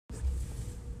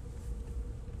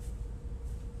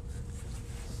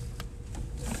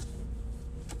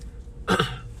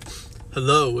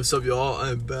Hello, what's up, y'all?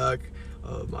 I'm back.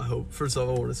 First off,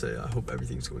 I want to say I hope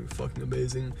everything's going fucking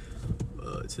amazing.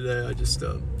 Today I just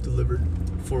delivered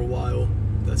for a while.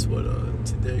 That's what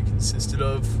today consisted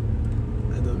of.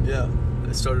 And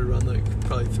I started around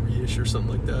probably 3-ish or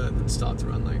something like that, and then stopped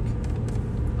around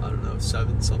I don't know,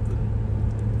 7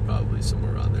 something, probably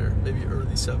somewhere around there, maybe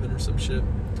early 7 or some shit.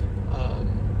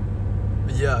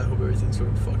 But yeah, I hope everything's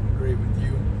going fucking great with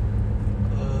you.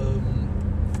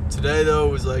 Today though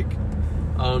was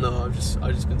I don't know, I've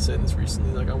just been saying this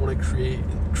recently, I want to create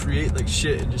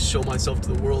shit and just show myself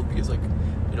to the world, because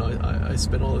I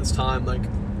spend all this time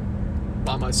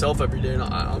by myself every day, and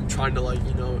I'm trying to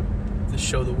to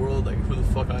show the world who the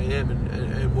fuck I am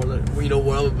and what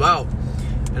I'm about.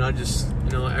 And I just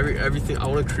everything I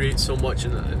want to create so much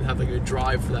and have a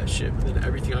drive for that shit, but then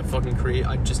everything I fucking create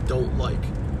I just don't like.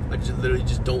 I just literally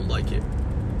just don't like it.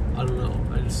 I don't know.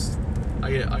 I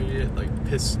get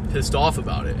pissed off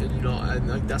about it,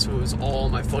 and that's what was all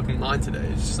on my fucking mind today.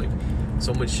 It's just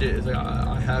so much shit. It's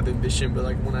I have ambition,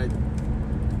 but when I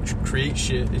create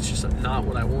shit, it's just not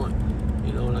what I want.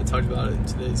 And I talked about it in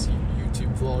today's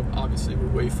YouTube vlog. Obviously, we're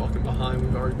way fucking behind.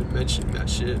 We've already been mentioning that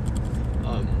shit.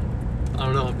 I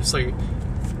don't know. I'm just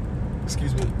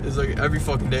excuse me. It's every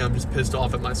fucking day I'm just pissed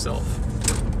off at myself.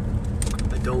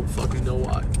 I don't fucking know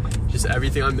why. Just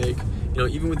everything I make.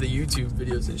 Even with the YouTube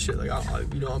videos and shit,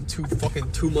 I'm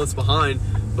 2 months behind,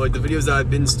 but the videos that I've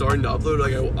been starting to upload,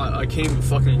 I can't even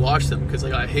fucking watch them, because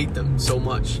I hate them so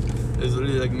much. It's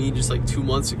literally me just 2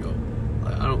 months ago.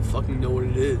 I don't fucking know what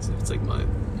it is. If it's my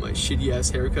shitty ass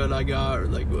haircut I got, or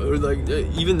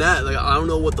even that, I don't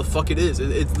know what the fuck it is.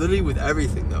 It's literally with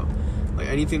everything though.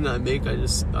 Anything that I make, I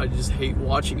just hate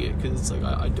watching it, because it's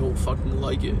I don't fucking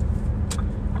like it.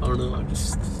 I don't know, I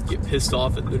just get pissed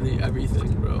off at literally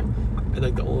everything, bro. And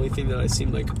the only thing that I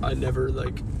seem I never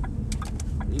the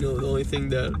only thing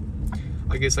that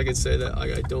I guess I could say that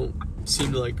I don't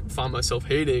seem to find myself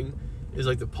hating is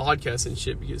the podcast and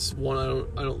shit, because one,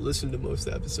 I don't listen to most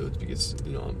of the episodes, because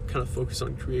I'm kind of focused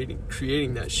on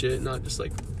creating that shit, not just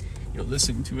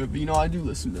listening to it. But I do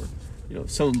listen to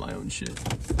some of my own shit.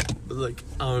 But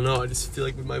I don't know, I just feel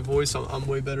with my voice I'm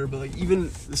way better. But even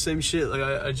the same shit,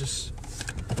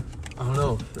 I don't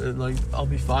know, and I'll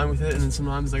be fine with it, and then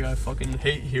sometimes I fucking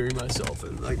hate hearing myself,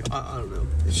 and I don't know,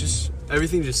 it's just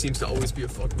everything just seems to always be a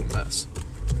fucking mess.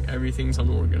 Everything's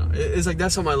unorganized. It's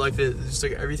that's how my life is. It's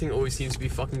just everything always seems to be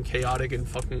fucking chaotic and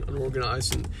fucking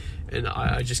unorganized, and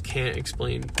I just can't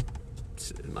explain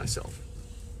myself.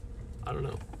 I don't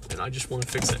know, and I just want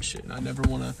to fix that shit, and I never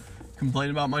want to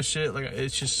complain about my shit.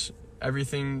 It's just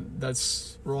everything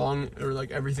that's wrong, or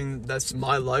everything that's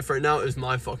my life right now is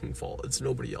my fucking fault. It's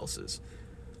nobody else's.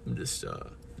 I'm just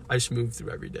I just move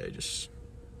through every day just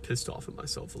pissed off at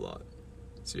myself a lot.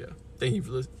 So yeah, thank you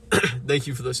for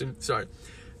listening. Sorry.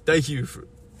 Thank you,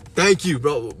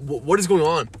 bro. What is going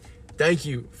on? Thank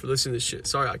you for listening to this shit.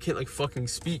 Sorry, I can't fucking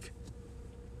speak.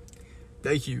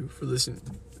 Thank you for listening.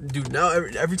 Dude, now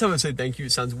every time I say thank you,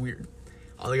 it sounds weird.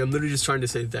 I'm literally just trying to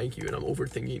say thank you, and I'm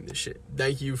overthinking this shit.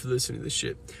 Thank you for listening to this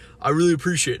shit. I really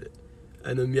appreciate it.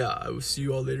 And then, yeah, I will see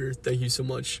you all later. Thank you so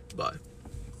much. Bye.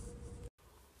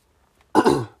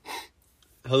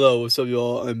 Hello, what's up,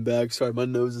 y'all? I'm back. Sorry, my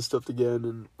nose is stuffed again,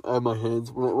 and I have my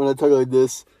hands. When I talk like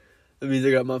this, that means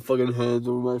I got my fucking hands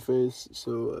over my face.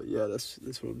 So, yeah, that's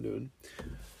what I'm doing.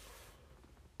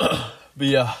 But,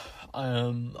 yeah,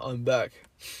 I'm back,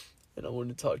 and I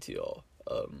wanted to talk to y'all.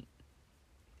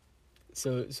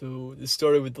 So this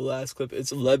started with the last clip.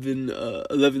 It's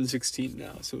 11:16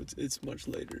 now, so it's much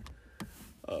later.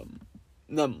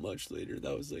 Not much later.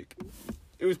 That was it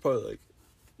was probably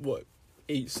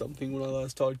 8 something when I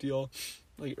last talked to y'all,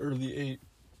 early 8,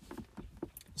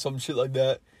 some shit like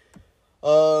that.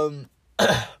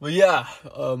 But yeah,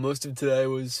 most of today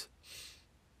was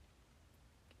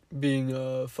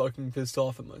being fucking pissed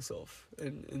off at myself,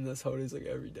 and that's how it is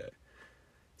every day.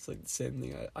 It's the same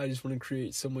thing. I just want to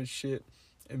create so much shit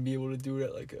and be able to do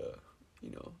it at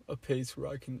a pace where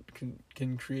I can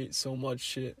create so much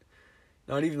shit.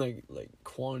 Not even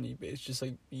quantity based, just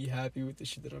be happy with the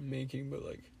shit that I'm making. But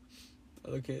I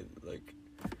look at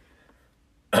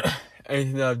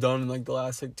anything that I've done in the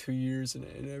last 2 years and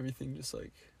everything, just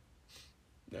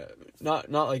not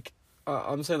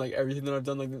I'm saying everything that I've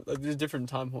done, there's different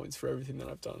time points for everything that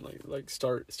I've done,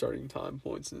 starting time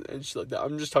points and shit like that.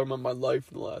 I'm just talking about my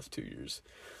life in the last 2 years.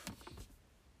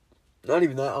 Not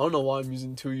even that. I don't know why I'm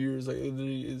using 2 years. It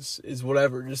literally is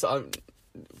whatever. Just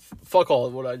fuck all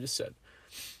of what I just said.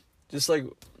 Just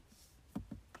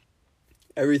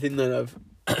everything that I've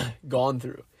gone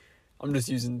through. I'm just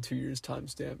using 2 years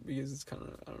timestamp because it's kind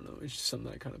of, I don't know, it's just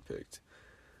something I kind of picked.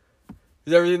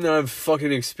 It's everything that I've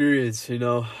fucking experienced, you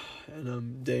know, and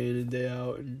I'm day in and day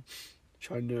out and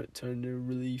trying to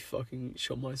really fucking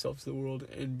show myself to the world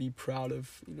and be proud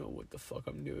of, you know, what the fuck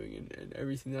I'm doing, and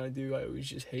everything that I do. I always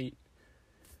just hate.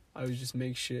 I always just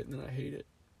make shit and then I hate it.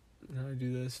 And then I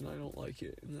do this and I don't like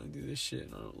it. And then I do this shit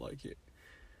and I don't like it.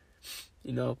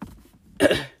 You know,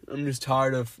 I'm just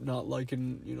tired of not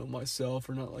liking, you know, myself,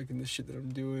 or not liking the shit that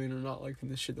I'm doing, or not liking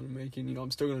the shit that I'm making. You know,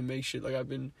 I'm still going to make shit. Like, I've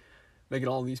been making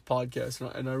all these podcasts,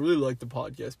 and I really like the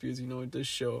podcast because, you know, it does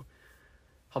show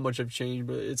how much I've changed,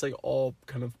 but it's like all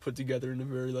kind of put together in a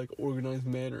very like organized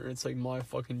manner. It's like my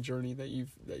fucking journey that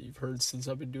you've heard since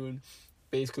I've been doing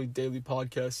basically daily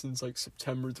podcasts since like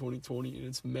September 2020, and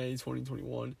it's May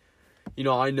 2021. You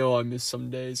know I missed some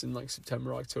days in like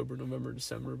September, October, November,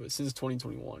 December, but since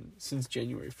 2021, since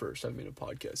January 1st, I've made a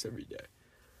podcast every day,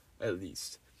 at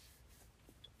least.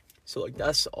 So like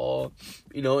that's all,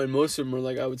 you know, and most of them are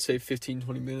like, I would say 15,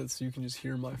 20 minutes, so you can just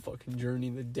hear my fucking journey,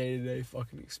 the day-to-day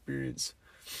fucking experience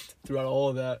throughout all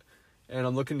of that. And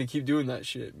I'm looking to keep doing that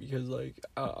shit because, like,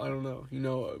 I don't know. You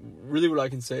know, really what I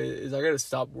can say is I gotta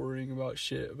stop worrying about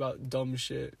shit, about dumb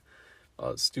shit,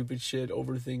 stupid shit,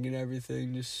 overthinking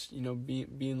everything. Just, you know,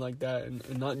 being like that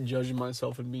and not judging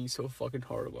myself and being so fucking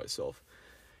hard on myself.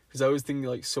 Because I always think,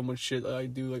 like, so much shit that I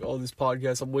do, like, all this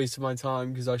podcast, I'm wasting my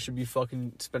time because I should be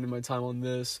fucking spending my time on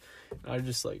this. And I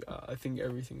just, like, I think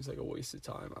everything's, like, a waste of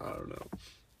time. I don't know.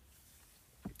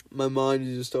 My mind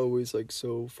is just always, like,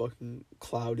 so fucking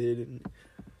clouded, and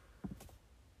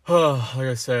like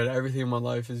I said, everything in my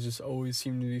life has just always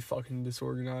seemed to be fucking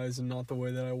disorganized and not the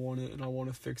way that I want it, and I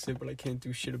want to fix it, but I can't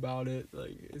do shit about it.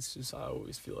 Like, it's just, I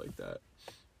always feel like that,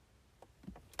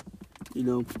 you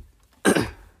know. I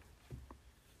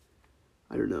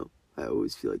don't know, I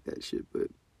always feel like that shit, but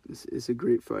it's a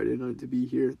great Friday night to be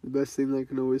here. The best thing that I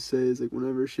can always say is, like,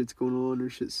 whenever shit's going on or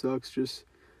shit sucks, just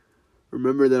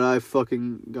remember that I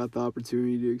fucking got the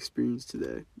opportunity to experience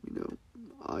today, you know.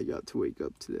 I got to wake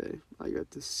up today. I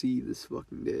got to see this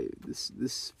fucking day.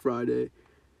 This Friday,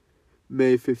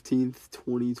 May 15th,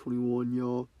 2021,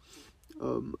 y'all.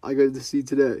 I got to see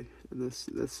today, and that's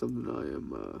something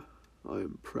I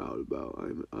am proud about.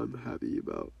 I'm happy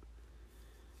about.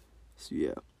 So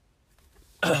yeah.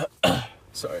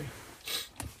 Sorry.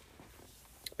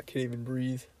 I can't even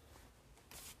breathe.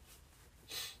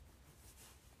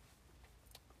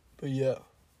 But yeah.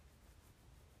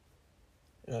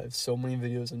 And I have so many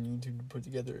videos on YouTube to put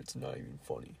together, it's not even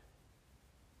funny.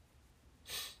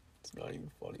 It's not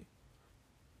even funny.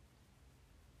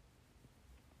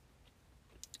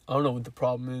 I don't know what the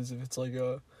problem is, if it's like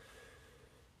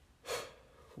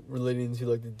relating to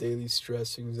like the daily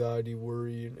stress, anxiety,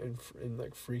 worry, and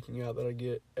like freaking out that I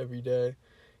get every day.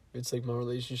 It's like my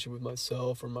relationship with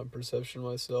myself, or my perception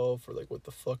of myself, or like what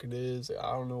the fuck it is. Like,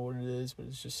 I don't know what it is, but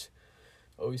it's just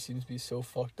always seems to be so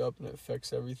fucked up, and it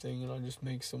affects everything, and I just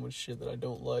make so much shit that I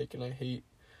don't like and I hate.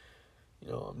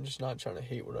 You know, I'm just not trying to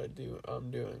hate what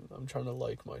I'm doing. I'm trying to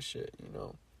like my shit, you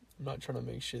know. I'm not trying to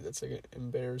make shit that's like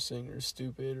embarrassing or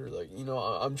stupid, or like, you know,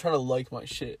 I'm trying to like my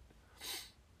shit.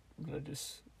 But I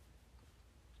just,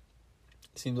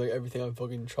 it seems like everything I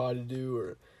fucking try to do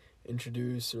or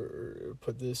introduce or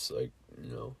put this, like,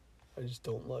 you know, I just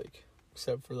don't like.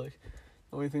 Except for like,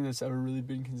 the only thing that's ever really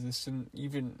been consistent,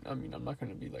 even, I mean, I'm not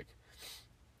going to be like,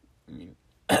 I mean,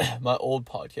 my old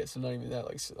podcasts, and not even that,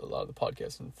 like, a lot of the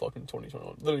podcasts in fucking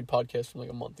 2021, literally podcasts from like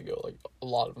a month ago, like, a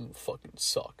lot of them fucking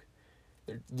suck.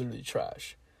 They're literally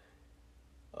trash.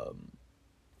 I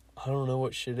don't know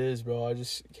what shit is, bro. I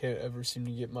just can't ever seem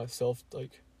to get myself,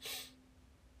 like,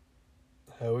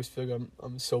 I always feel like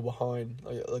I'm so behind.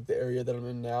 Like the area that I'm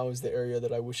in now is the area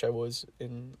that I wish I was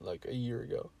in, like, a year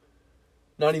ago.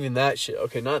 Not even that shit.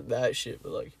 Okay, not that shit,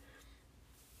 but, like,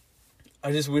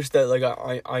 I just wish that, like,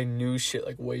 I knew shit,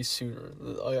 like, way sooner.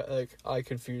 Like, I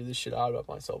could figure this shit out about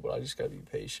myself, but I just gotta be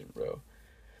patient, bro.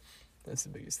 That's the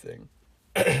biggest thing.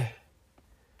 I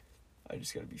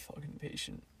just gotta be fucking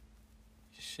patient.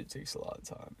 Shit takes a lot of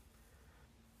time.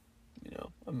 You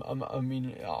know,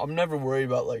 I'm never worried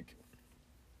about, like,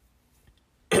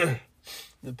 the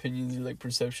opinions or, like,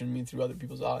 perception of me through other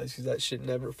people's eyes, because that shit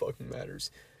never fucking matters.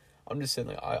 I'm just saying,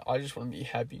 like, I just want to be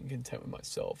happy and content with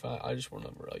myself. I just want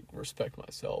to, like, respect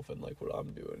myself and, like, what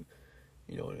I'm doing,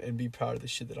 you know, and be proud of the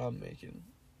shit that I'm making.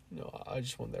 You know, I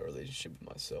just want that relationship with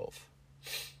myself,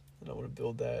 and I want to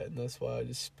build that, and that's why I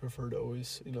just prefer to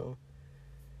always, you know,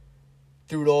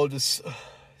 through it all, just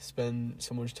spend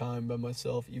so much time by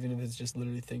myself, even if it's just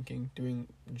literally thinking, doing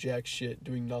jack shit,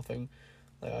 doing nothing.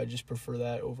 Like, I just prefer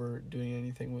that over doing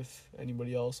anything with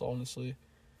anybody else, honestly.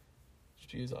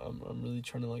 Just because I'm really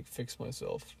trying to, like, fix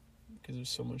myself, because there's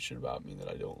so much shit about me that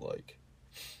I don't like.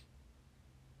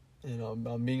 And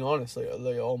I'm being honest,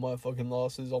 like all my fucking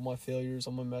losses, all my failures,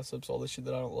 all my mess ups, all the shit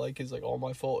that I don't like is like all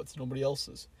my fault. It's nobody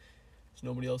else's. It's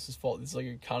nobody else's fault. This is like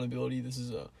accountability. This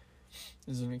is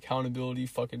an accountability,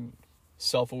 fucking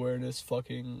self-awareness,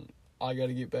 fucking I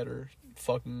gotta get better,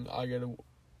 fucking I gotta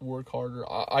work harder,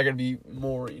 I gotta be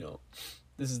more,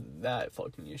 this is that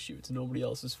fucking issue. It's nobody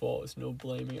else's fault. It's no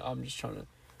blaming. I'm just trying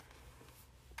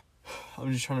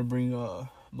to bring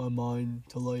my mind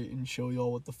to light and show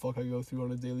y'all what the fuck I go through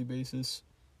on a daily basis.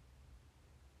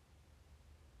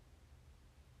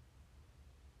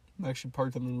 I'm actually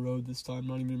parked on the road this time,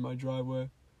 not even in my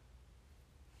driveway.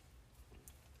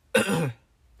 I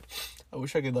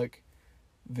wish I could like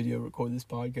video record this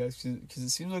podcast because it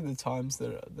seems like the times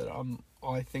that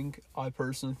I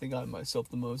personally think I myself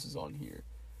the most is on here,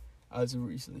 as of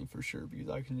recently for sure, because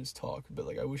I can just talk. But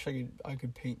like I wish I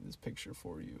could paint this picture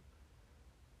for you,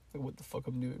 like what the fuck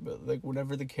I'm doing. But like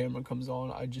whenever the camera comes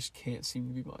on, I just can't seem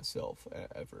to be myself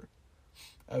ever.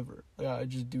 Like I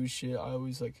just do shit. I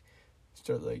always like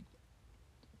start like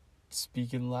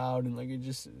speaking loud and like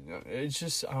it's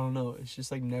just I don't know. It's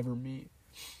just like never me.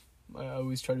 I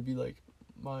always try to be like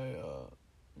my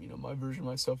my version of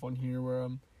myself on here, where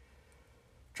I'm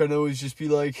trying to always just be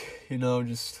like,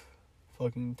 just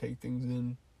fucking take things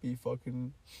in, be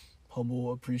fucking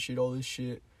humble, appreciate all this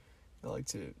shit. I like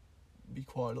to be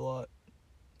quiet a lot.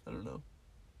 I don't know.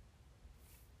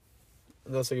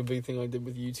 And that's like a big thing I did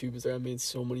with YouTube, is that I made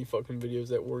so many fucking videos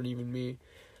that weren't even me.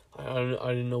 I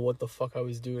didn't know what the fuck I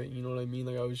was doing, you know what I mean?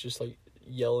 Like I was just like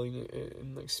yelling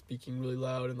and like speaking really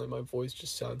loud, and like my voice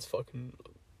just sounds fucking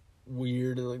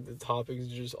weird, and like the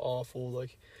topics are just awful.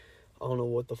 Like I don't know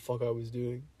what the fuck I was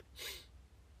doing.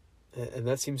 And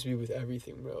that seems to be with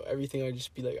everything, bro. Everything I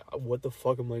just be like, what the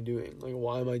fuck am I doing? Like,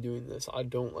 why am I doing this? I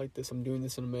don't like this. I'm doing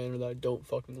this in a manner that I don't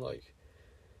fucking like.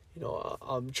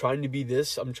 I'm trying to be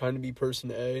this. I'm trying to be person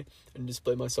A and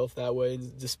display myself that way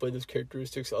and display those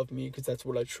characteristics of me, because that's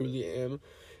what I truly am.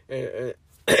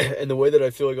 And the way that I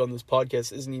feel like on this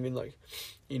podcast isn't even like,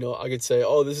 I could say,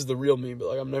 oh, this is the real me, but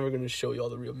like I'm never going to show y'all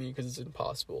the real me, because it's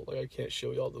impossible. Like I can't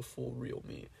show y'all the full real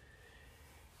me.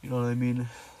 You know what I mean?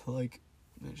 Like,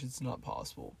 it's not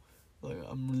possible. Like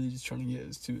I'm really just trying to get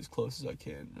as close as I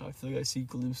can. And I feel like I see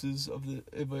glimpses of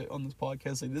on this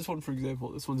podcast. Like this one, for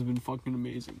example, this one's been fucking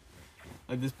amazing.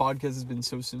 Like this podcast has been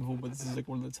so simple, but this is like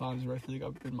one of the times where I feel like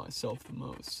I've been myself the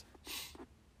most.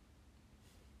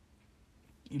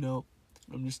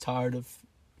 I'm just tired of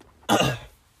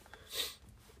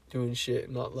doing shit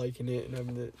and not liking it and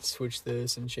having to switch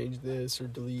this and change this or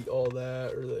delete all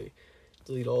that, or like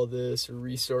delete all this or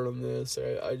restart on this.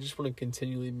 I just want to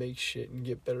continually make shit and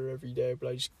get better every day, but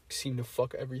I just seem to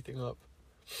fuck everything up.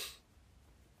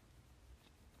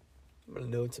 But I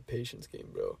know it's a patience game,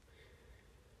 bro.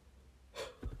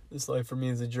 This life for me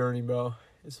is a journey, bro.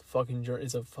 It's a fucking journey.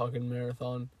 It's a fucking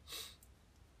marathon.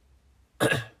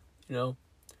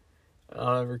 I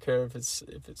don't ever care if it's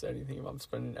anything. If I'm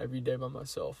spending every day by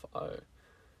myself, I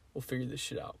will figure this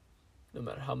shit out. No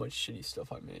matter how much shitty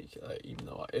stuff I make, even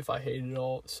though if I hate it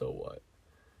all, so what?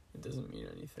 It doesn't mean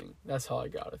anything. That's how I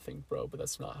gotta think, bro, but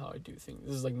that's not how I do things.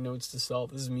 This is like notes to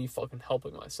self. This is me fucking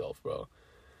helping myself, bro.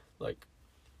 Like,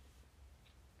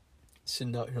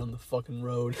 sitting out here on the fucking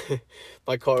road.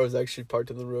 My car was actually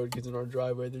parked on the road because in our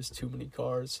driveway there's too many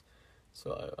cars.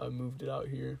 So I moved it out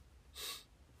here.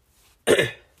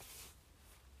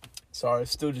 Sorry, I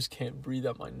still just can't breathe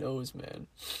out my nose, man.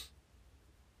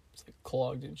 It's like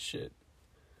clogged and shit.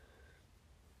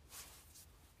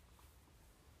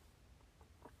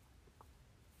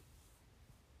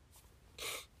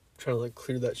 Trying to like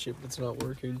clear that shit, but it's not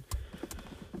working.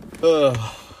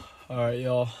 Alright,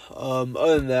 y'all.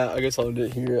 Other than that, I guess I'll end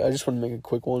it here. I just want to make a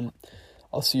quick one.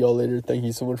 I'll see y'all later. Thank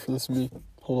you so much for listening to me.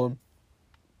 Hold on.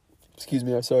 Excuse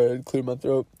me, I'm sorry, I had to clear my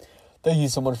throat. Thank you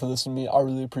so much for listening to me. I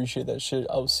really appreciate that shit.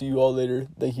 I will see you all later.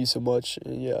 Thank you so much.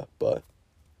 And yeah, bye.